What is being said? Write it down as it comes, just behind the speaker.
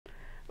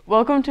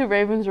Welcome to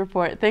Ravens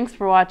Report. Thanks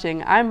for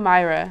watching. I'm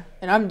Myra.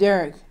 And I'm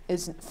Derrick.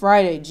 It's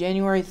Friday,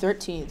 January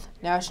 13th,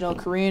 National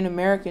Korean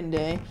American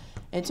Day,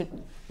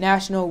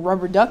 National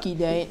Rubber Ducky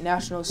Day,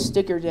 National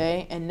Sticker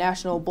Day, and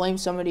National Blame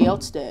Somebody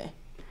Else Day.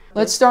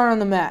 Let's start on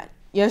the mat.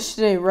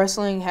 Yesterday,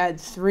 wrestling had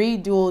 3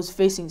 duels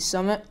facing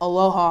Summit,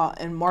 Aloha,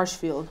 and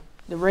Marshfield.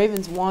 The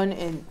Ravens won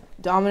in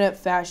dominant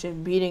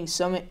fashion, beating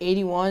Summit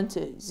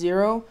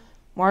 81-0,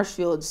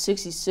 Marshfield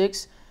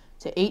 66-18,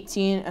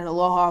 and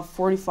Aloha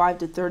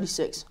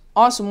 45-36.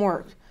 Awesome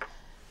work.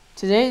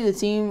 Today, the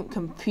team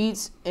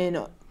competes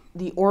in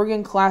the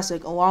Oregon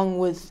Classic along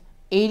with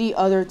 80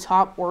 other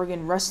top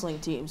Oregon wrestling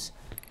teams.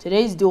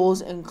 Today's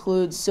duels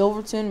include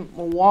Silverton,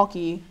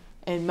 Milwaukee,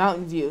 and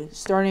Mountain View,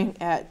 starting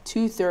at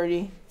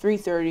 2:30,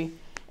 3:30,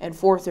 and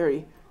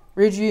 4:30.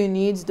 Ridgeview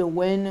needs to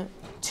win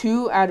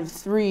 2 out of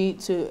 3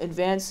 to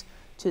advance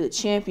to the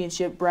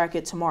championship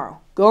bracket tomorrow.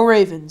 Go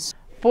Ravens!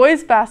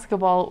 Boys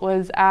basketball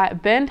was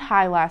at Bend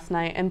High last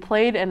night and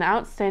played an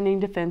outstanding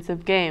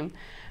defensive game.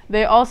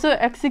 They also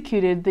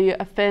executed the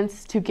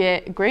offense to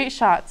get great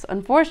shots.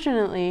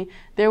 Unfortunately,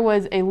 there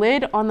was a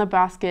lid on the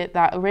basket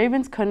that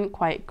Ravens couldn't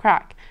quite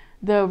crack.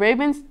 The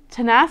Ravens'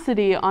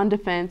 tenacity on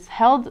defense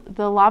held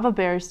the Lava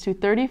Bears to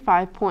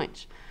 35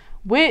 points,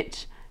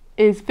 which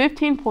is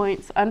 15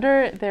 points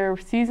under their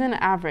season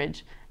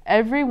average.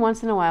 Every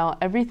once in a while,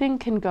 everything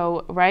can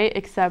go right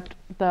except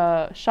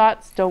the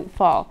shots don't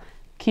fall.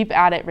 Keep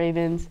at it,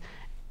 Ravens.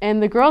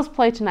 And the girls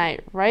play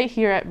tonight right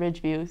here at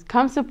Ridgeview.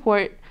 Come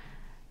support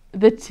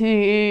the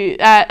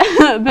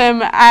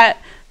them at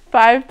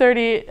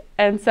 5:30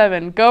 and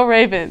 7. Go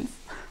Ravens!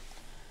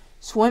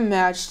 Swim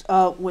matched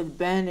up with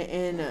Ben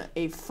in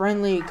a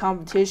friendly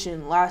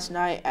competition last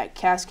night at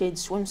Cascade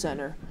Swim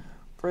Center.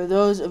 For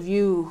those of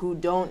you who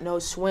don't know,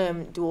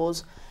 swim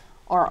duels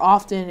are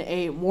often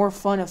a more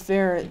fun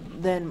affair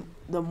than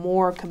the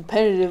more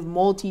competitive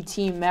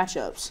multi-team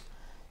matchups.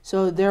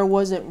 So there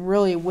wasn't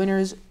really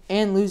winners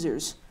and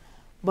losers,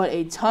 but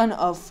a ton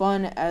of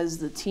fun as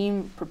the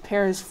team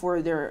prepares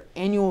for their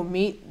annual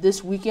meet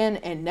this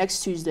weekend and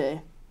next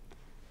Tuesday.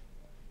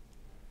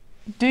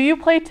 Do you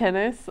play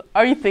tennis?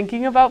 Are you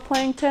thinking about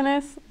playing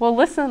tennis? Well,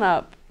 listen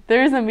up.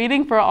 There is a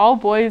meeting for all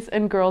boys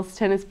and girls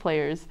tennis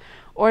players,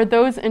 or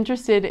those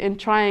interested in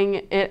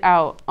trying it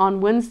out,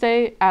 on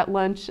Wednesday at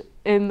lunch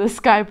in the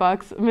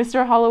Skybox.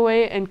 Mr.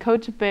 Holloway and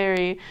Coach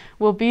Barry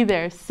will be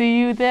there. See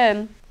you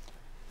then.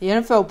 The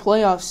NFL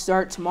playoffs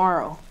start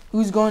tomorrow.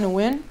 Who's going to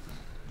win?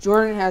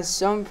 Jordan has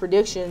some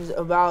predictions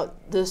about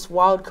this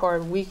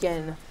wildcard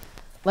weekend.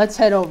 Let's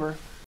head over.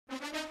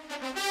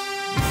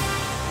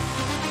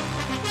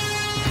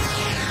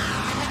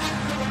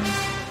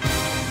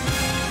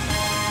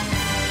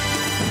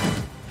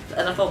 The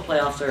NFL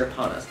playoffs are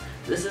upon us.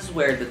 This is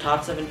where the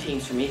top 7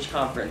 teams from each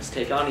conference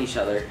take on each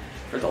other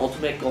for the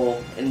ultimate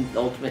goal and the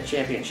ultimate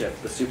championship,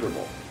 the Super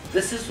Bowl.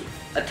 This is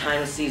a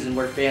time of season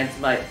where fans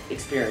might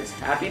experience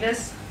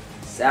happiness,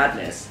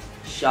 sadness,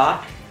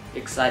 shock,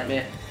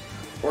 excitement,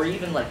 or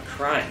even like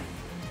crying.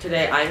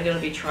 Today I'm going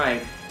to be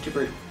trying to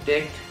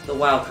predict the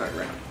wildcard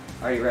round.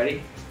 Are you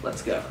ready?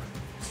 Let's go.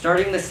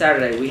 Starting this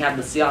Saturday, we have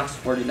the Seahawks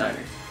 49ers.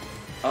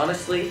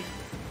 Honestly,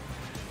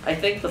 I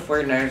think the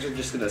 49ers are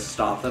just going to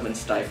stop them and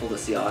stifle the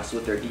Seahawks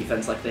with their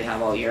defense like they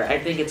have all year. I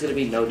think it's going to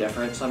be no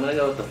different, so I'm going to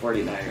go with the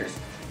 49ers.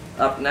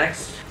 Up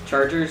next,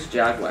 Chargers,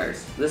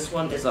 Jaguars. This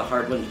one is a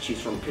hard one to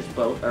choose from because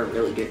both are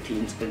really good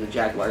teams and the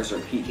Jaguars are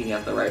peaking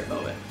at the right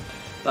moment.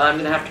 But I'm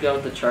going to have to go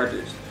with the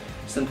Chargers,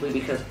 simply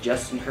because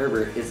Justin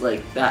Herbert is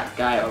like that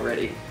guy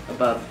already.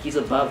 He's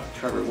above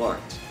Trevor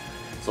Lawrence.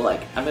 So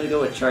I'm going to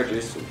go with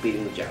Chargers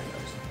beating the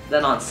Jaguars.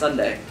 Then on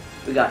Sunday,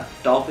 we got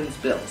Dolphins,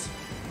 Bills.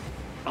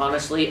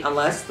 Honestly,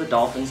 unless the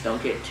Dolphins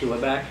don't get Tua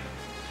back,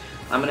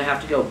 I'm going to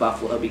have to go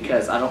Buffalo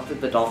because I don't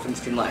think the Dolphins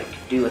can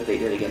do what they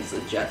did against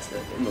the Jets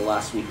in the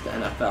last week of the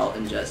NFL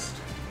and just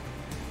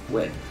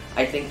win.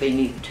 I think they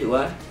need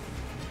Tua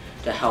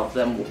to help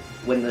them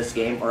win this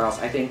game, or else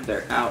I think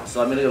they're out.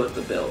 So I'm going to go with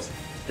the Bills.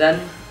 Then,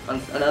 on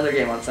another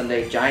game on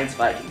Sunday,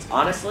 Giants-Vikings.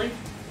 Honestly,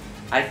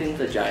 I think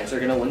the Giants are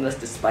going to win this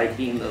despite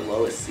being the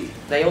lowest seed.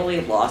 They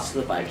only lost to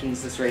the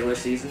Vikings this regular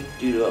season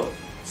due to a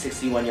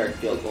 61-yard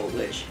field goal,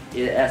 which,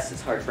 yes,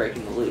 it's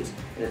heartbreaking to lose,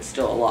 and it's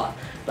still a lot.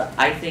 But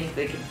I think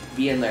they could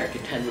be in there and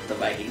contend with the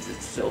Vikings and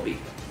still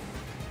beat them.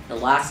 The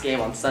last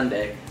game on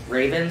Sunday,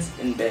 Ravens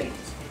and Bengals.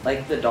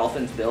 Like the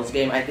Dolphins-Bills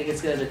game, I think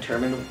it's going to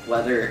determine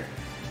whether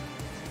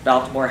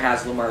Baltimore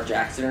has Lamar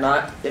Jackson or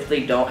not. If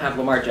they don't have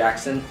Lamar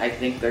Jackson, I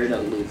think they're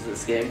going to lose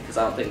this game because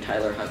I don't think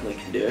Tyler Huntley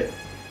can do it.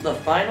 The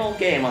final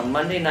game on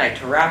Monday night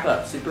to wrap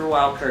up Super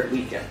Wildcard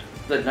Weekend,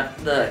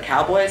 the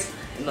Cowboys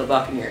and the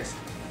Buccaneers.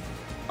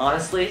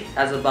 Honestly,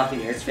 as a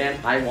Buccaneers fan,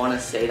 I want to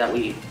say that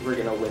we're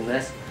going to win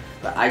this,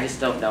 but I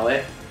just don't know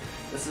it.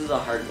 This is a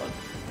hard one.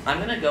 I'm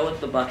going to go with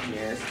the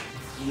Buccaneers.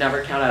 You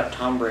never count out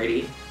Tom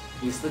Brady.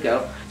 He's the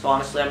GOAT. So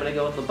honestly, I'm going to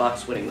go with the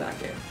Bucs winning that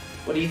game.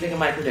 What do you think of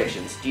my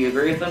predictions? Do you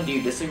agree with them? Do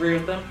you disagree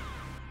with them?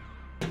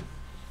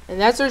 And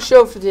that's our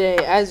show for today.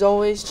 As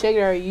always, check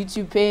out our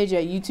YouTube page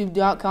at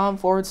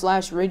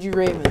youtube.com/Ridgeview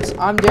Ravens.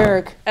 I'm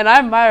Derrick. And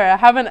I'm Myra.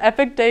 Have an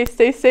epic day.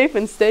 Stay safe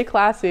and stay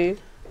classy.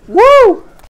 Woo!